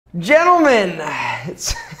Gentlemen,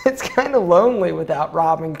 it's kind of lonely without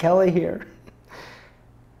Rob and Kelly here.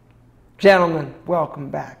 Gentlemen, welcome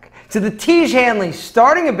back to the Tiege Hanley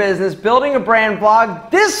Starting a Business, Building a Brand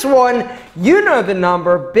vlog. This one, you know the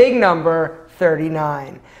number, big number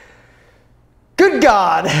 39. Good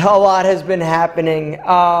God, a lot has been happening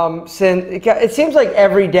since it seems like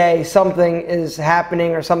every day something is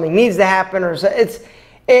happening or something needs to happen, or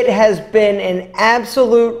it has been an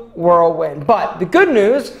absolute whirlwind. But the good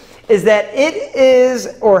news is that it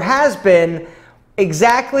is, or has been,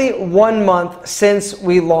 exactly 1 month since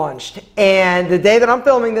we launched. And the day that I'm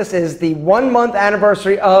filming this is the 1 month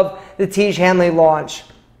anniversary of the Tiege Hanley launch.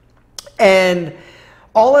 And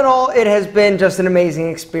all in all, it has been just an amazing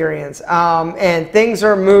experience. And things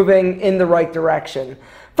are moving in the right direction.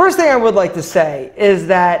 First thing I would like to say is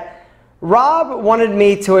that Rob wanted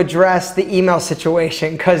me to address the email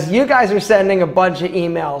situation because you guys are sending a bunch of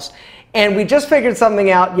emails. And we just figured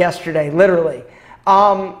something out yesterday, literally.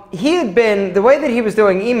 He had been, the way that he was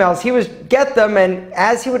doing emails, he would get them, and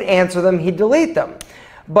as he would answer them, he'd delete them.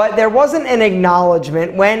 But there wasn't an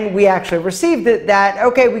acknowledgement when we actually received it that,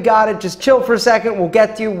 okay, we got it, just chill for a second, we'll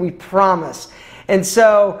get to you, we promise. And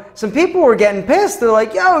so some people were getting pissed. They're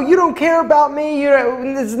like, yo, you don't care about me?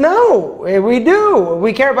 No, we do.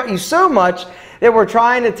 We care about you so much that we're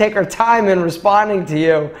trying to take our time in responding to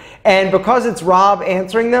you. And because it's Rob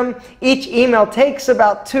answering them, each email takes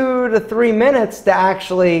about 2 to 3 minutes to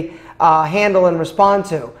actually handle and respond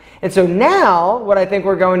to. And so now what I think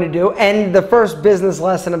we're going to do, and the first business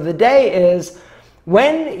lesson of the day is,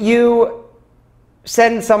 when you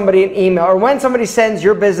send somebody an email, or when somebody sends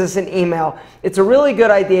your business an email, it's a really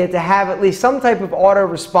good idea to have at least some type of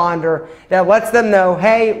autoresponder that lets them know,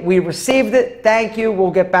 hey, we received it, thank you,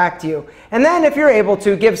 we'll get back to you. And then if you're able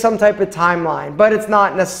to, give some type of timeline, but it's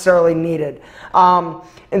not necessarily needed.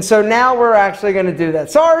 And so now we're actually going to do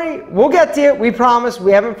that. Sorry, we'll get to you, we promise,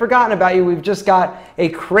 we haven't forgotten about you, we've just got a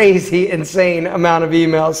crazy, insane amount of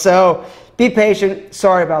emails. So be patient,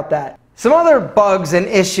 sorry about that. Some other bugs and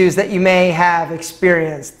issues that you may have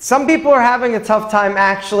experienced. Some people are having a tough time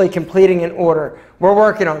actually completing an order. We're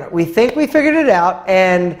working on it. We think we figured it out.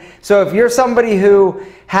 And so if you're somebody who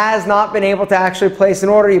has not been able to actually place an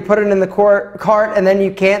order, you put it in the cart and then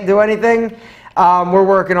you can't do anything, we're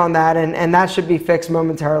working on that, and that should be fixed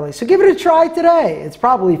momentarily. So give it a try today. It's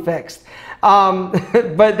probably fixed.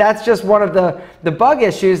 But that's just one of the bug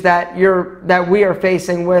issues that we are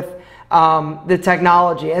facing with the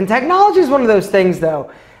technology. And technology is one of those things,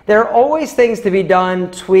 though. There are always things to be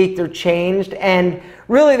done, tweaked, or changed. And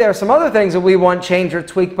really, there are some other things that we want changed or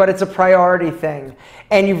tweaked, but it's a priority thing.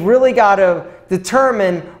 And you've really got to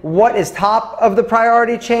determine what is top of the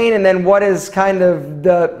priority chain and then what is kind of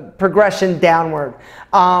the progression downward.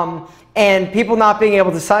 And people not being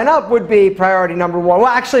able to sign up would be priority number one. Well,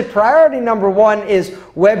 actually, priority number one is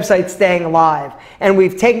websites staying alive. And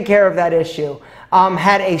we've taken care of that issue.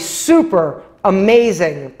 Had a super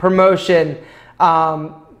amazing promotion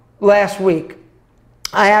last week.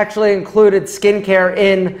 I actually included skincare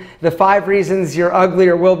in the 5 Reasons You're Ugly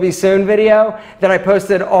or Will Be Soon video that I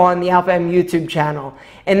posted on the Alpha M YouTube channel.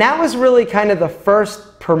 And that was really kind of the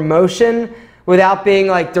first promotion without being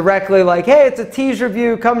like directly like, hey, it's a Tiege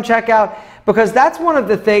review, come check out. Because that's one of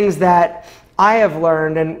the things that I have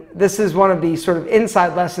learned, and this is one of the sort of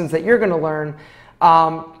inside lessons that you're going to learn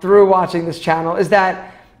through watching this channel, is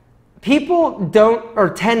that people don't or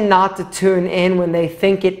tend not to tune in when they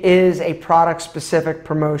think it is a product specific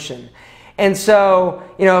promotion. And so,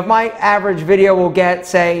 you know, if my average video will get,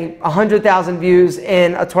 say, 100,000 views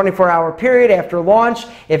in a 24-hour period after launch,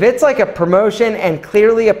 if it's like a promotion and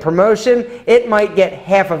clearly a promotion, it might get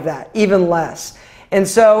half of that, even less. And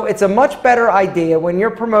so it's a much better idea when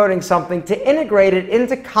you're promoting something to integrate it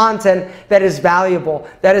into content that is valuable,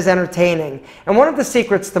 that is entertaining. And one of the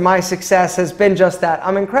secrets to my success has been just that.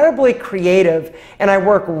 I'm incredibly creative, and I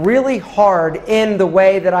work really hard in the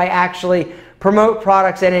way that I actually promote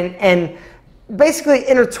products and basically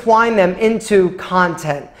intertwine them into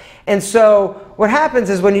content. And so what happens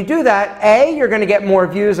is when you do that, A, you're going to get more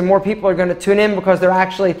views and more people are going to tune in because they're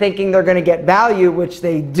actually thinking they're going to get value, which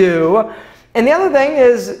they do. And the other thing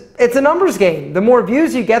is, it's a numbers game. The more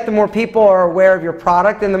views you get, the more people are aware of your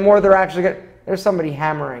product, and the more they're actually going to... There's somebody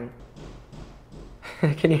hammering.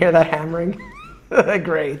 Can you hear that hammering?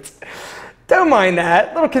 Great. Don't mind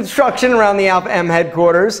that. Little construction around the Alpha M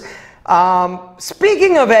headquarters.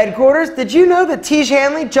 Speaking of headquarters, did you know that Tiege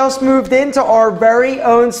Hanley just moved into our very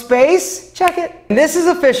own space? Check it. This is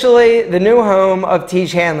officially the new home of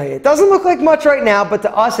Tiege Hanley. It doesn't look like much right now, but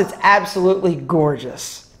to us, it's absolutely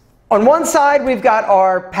gorgeous. On one side, we've got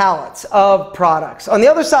our pallets of products. On the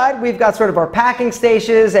other side, we've got sort of our packing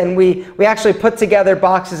stations, and we actually put together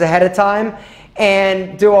boxes ahead of time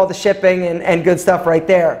and do all the shipping and good stuff right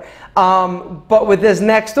there. But with this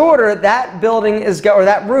next order, that building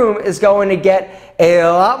that room is going to get a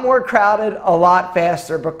lot more crowded a lot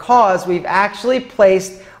faster because we've actually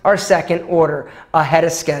placed our second order ahead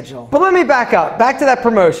of schedule. But let me back up, back to that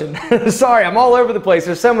promotion. Sorry, I'm all over the place.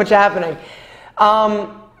 There's so much happening.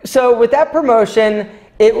 So with that promotion,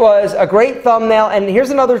 it was a great thumbnail, and here's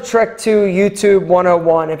another trick to YouTube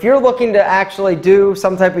 101. If you're looking to actually do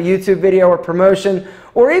some type of YouTube video or promotion,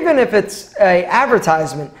 or even if it's an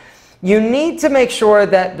advertisement, you need to make sure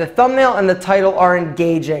that the thumbnail and the title are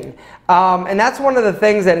engaging. And that's one of the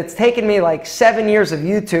things that it's taken me like 7 years of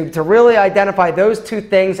YouTube to really identify those two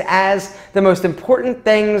things as the most important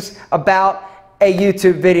things about a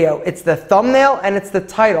YouTube video. It's the thumbnail and it's the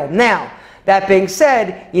title. Now, that being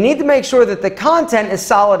said, you need to make sure that the content is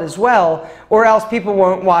solid as well, or else people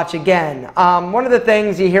won't watch again. One of the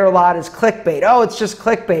things you hear a lot is clickbait. Oh, it's just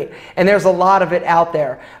clickbait. And there's a lot of it out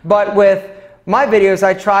there. But with my videos,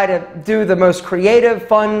 I try to do the most creative,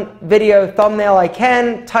 fun video thumbnail I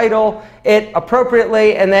can, title it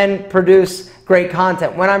appropriately, and then produce great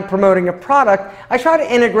content. When I'm promoting a product, I try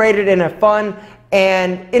to integrate it in a fun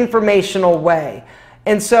and informational way.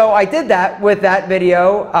 And so I did that with that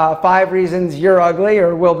video, 5 Reasons You're Ugly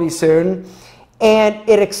or Will Be Soon, and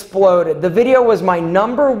it exploded. The video was my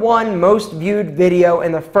 #1 most viewed video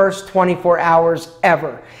in the first 24 hours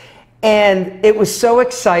ever. And it was so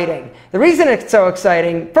exciting. The reason it's so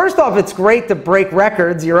exciting, first off, it's great to break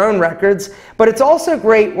records, your own records, but it's also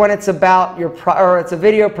great when it's about it's a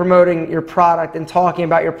video promoting your product and talking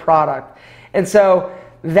about your product. And so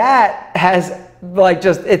that has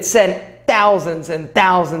it sent thousands and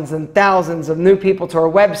thousands and thousands of new people to our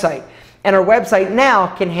website. And our website now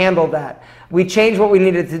can handle that. We changed what we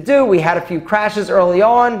needed to do. We had a few crashes early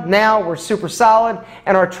on. Now we're super solid,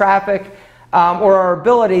 and our traffic or our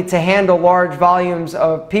ability to handle large volumes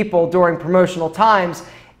of people during promotional times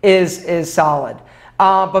is solid.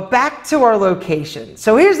 But back to our location.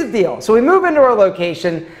 So here's the deal. So we move into our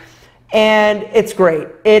location, and it's great.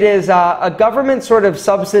 It is a government sort of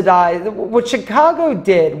subsidized. What Chicago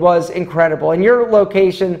did was incredible. And your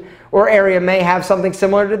location or area may have something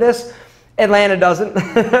similar to this. Atlanta doesn't.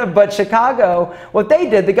 But Chicago, what they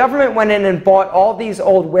did, the government went in and bought all these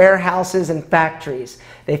old warehouses and factories.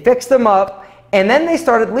 They fixed them up, and then they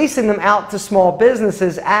started leasing them out to small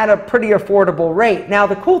businesses at a pretty affordable rate. Now,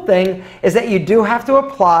 the cool thing is that you do have to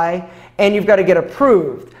apply, and you've got to get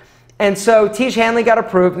approved. And so Tiege Hanley got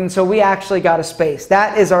approved, and so we actually got a space.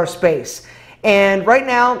 That is our space. And right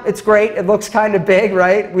now, it's great. It looks kind of big,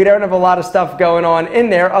 right? We don't have a lot of stuff going on in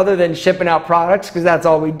there other than shipping out products, because that's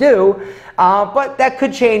all we do. But that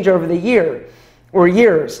could change over the year or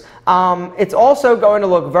years. It's also going to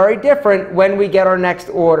look very different when we get our next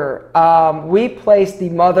order. We placed the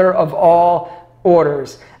mother of all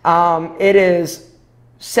orders. It is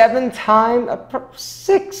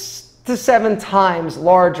 6 to 7 times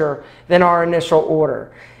larger than our initial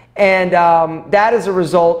order. And that is a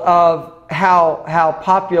result of how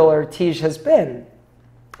popular Tiege has been,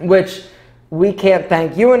 which we can't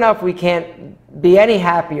thank you enough. We can't be any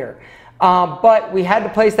happier. But we had to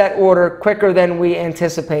place that order quicker than we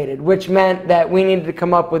anticipated, which meant that we needed to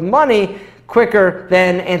come up with money quicker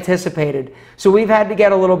than anticipated. So we've had to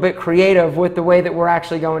get a little bit creative with the way that we're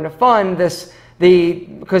actually going to fund this.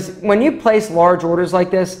 Because when you place large orders like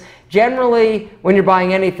this, generally when you're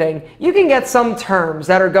buying anything, you can get some terms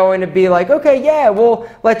that are going to be like, okay, yeah, we'll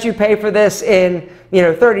let you pay for this in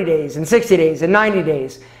 30 days, and 60 days, and 90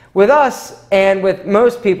 days. With us and with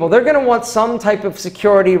most people, they're going to want some type of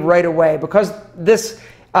security right away, because this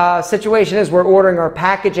situation is we're ordering our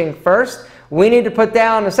packaging first. We need to put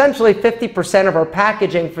down essentially 50% of our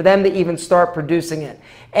packaging for them to even start producing it.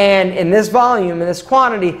 And in this volume, in this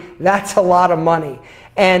quantity, that's a lot of money.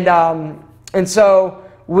 And so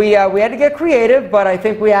we had to get creative, but I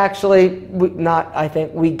think we got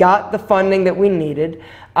the funding that we needed.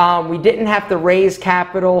 We didn't have to raise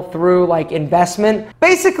capital through like investment.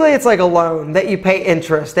 Basically, it's like a loan that you pay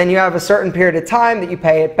interest, and you have a certain period of time that you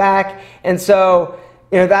pay it back. And so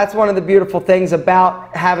that's one of the beautiful things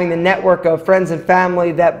about having the network of friends and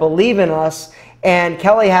family that believe in us. And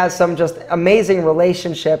Kelly has some just amazing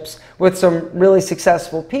relationships with some really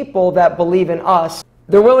successful people that believe in us.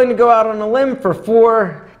 They're willing to go out on a limb for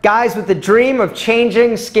 4 guys with the dream of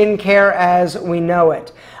changing skincare as we know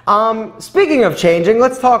it. Speaking of changing,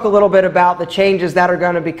 let's talk a little bit about the changes that are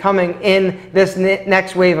going to be coming in this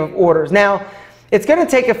next wave of orders. Now, it's going to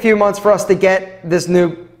take a few months for us to get this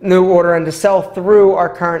new new order and to sell through our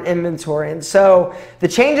current inventory. And so the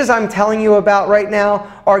changes I'm telling you about right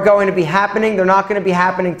now are going to be happening. They're not going to be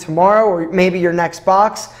happening tomorrow or maybe your next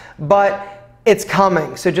box, but it's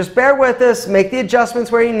coming. So just bear with us, make the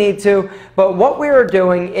adjustments where you need to. But what we are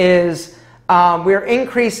doing is we're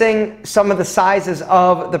increasing some of the sizes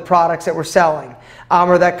of the products that we're selling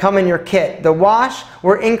or that come in your kit. The wash,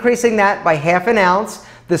 we're increasing that by ½ an ounce.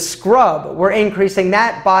 The scrub, we're increasing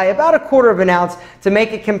that by about ¼ of an ounce to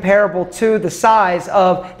make it comparable to the size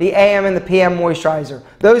of the AM and the PM moisturizer.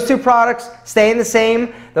 Those two products staying the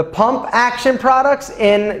same. The pump action products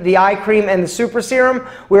in the eye cream and the super serum,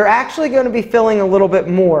 we're actually going to be filling a little bit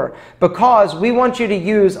more because we want you to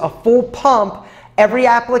use a full pump every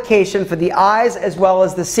application for the eyes as well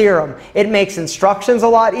as the serum. It makes instructions a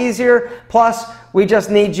lot easier. Plus, we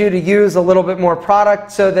just need you to use a little bit more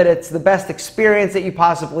product so that it's the best experience that you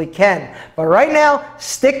possibly can. But right now,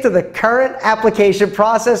 stick to the current application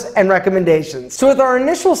process and recommendations. So with our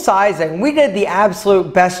initial sizing, we did the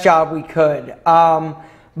absolute best job we could.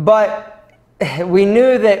 But we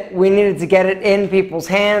knew that we needed to get it in people's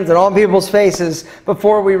hands and on people's faces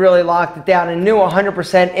before we really locked it down and knew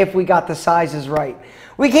 100% if we got the sizes right.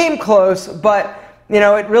 We came close, but you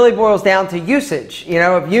know, it really boils down to usage. You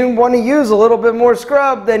know, if you want to use a little bit more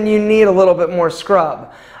scrub, then you need a little bit more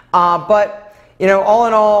scrub. But, you know, all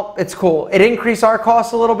in all, it's cool. It increased our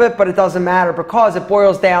costs a little bit, but it doesn't matter because it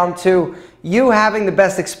boils down to you having the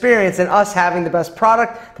best experience and us having the best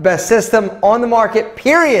product, the best system on the market,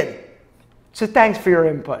 period. So thanks for your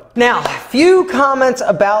input. Now, a few comments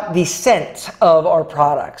about the scent of our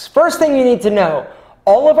products. First thing you need to know,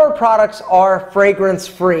 all of our products are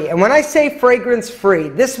fragrance-free. And when I say fragrance-free,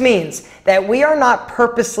 this means that we are not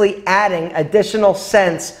purposely adding additional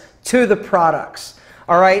scents to the products.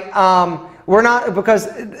 All right? We're not, because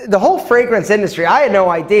the whole fragrance industry, I had no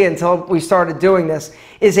idea until we started doing this,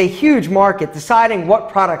 is a huge market. Deciding what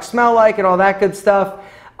products smell like and all that good stuff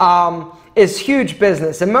is huge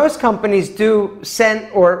business. And most companies do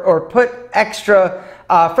scent or put extra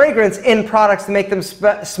fragrance in products to make them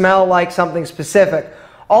smell like something specific.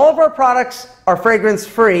 All of our products are fragrance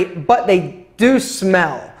free, but they do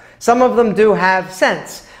smell. Some of them do have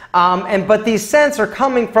scents. But these scents are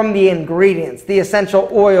coming from the ingredients, the essential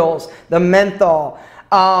oils, the menthol.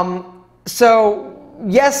 So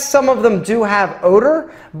yes, some of them do have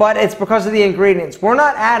odor, but it's because of the ingredients. We're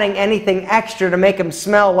not adding anything extra to make them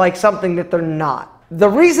smell like something that they're not. The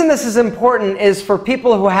reason this is important is for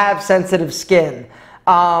people who have sensitive skin.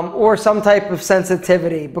 Or some type of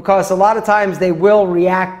sensitivity, because a lot of times they will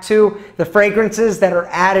react to the fragrances that are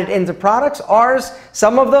added into products. Ours,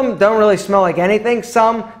 some of them don't really smell like anything.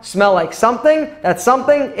 Some smell like something. That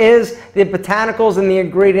something is the botanicals and the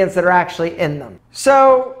ingredients that are actually in them.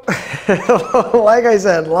 So, like I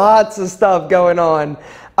said, lots of stuff going on.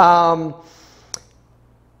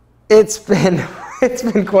 It's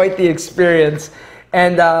been quite the experience,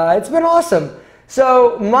 and it's been awesome.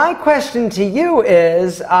 So my question to you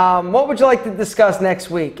is, what would you like to discuss next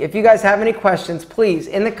week? If you guys have any questions, please,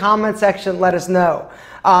 in the comment section, let us know.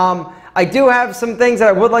 I do have some things that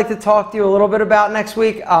I would like to talk to you a little bit about next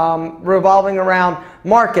week, revolving around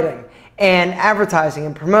marketing and advertising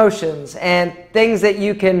and promotions and things that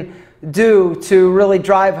you can do to really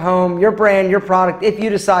drive home your brand, your product, if you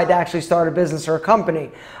decide to actually start a business or a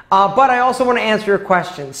company. But I also want to answer your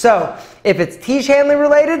questions. So if it's Tiege Hanley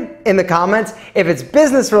related, in the comments. If it's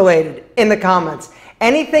business related, in the comments.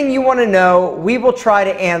 Anything you want to know, we will try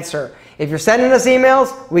to answer. If you're sending us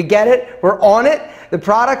emails, we get it. We're on it. The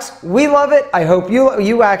products, we love it. I hope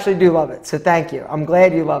you actually do love it. So thank you. I'm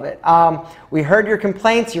glad you love it. We heard your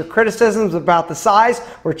complaints, your criticisms about the size.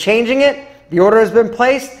 We're changing it. The order has been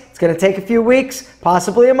placed. It's going to take a few weeks,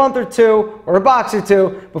 possibly a month or two, or a box or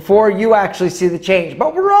two, before you actually see the change.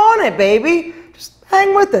 But we're on it, baby. Just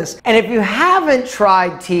hang with us. And if you haven't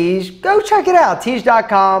tried Tiege, go check it out,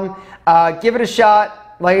 tiege.com. Give it a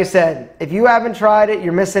shot. Like I said, if you haven't tried it,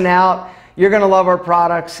 you're missing out. You're going to love our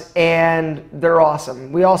products, and they're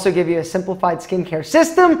awesome. We also give you a simplified skincare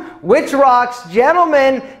system, which rocks.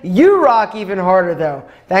 Gentlemen, you rock even harder, though.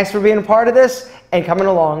 Thanks for being a part of this and coming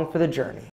along for the journey.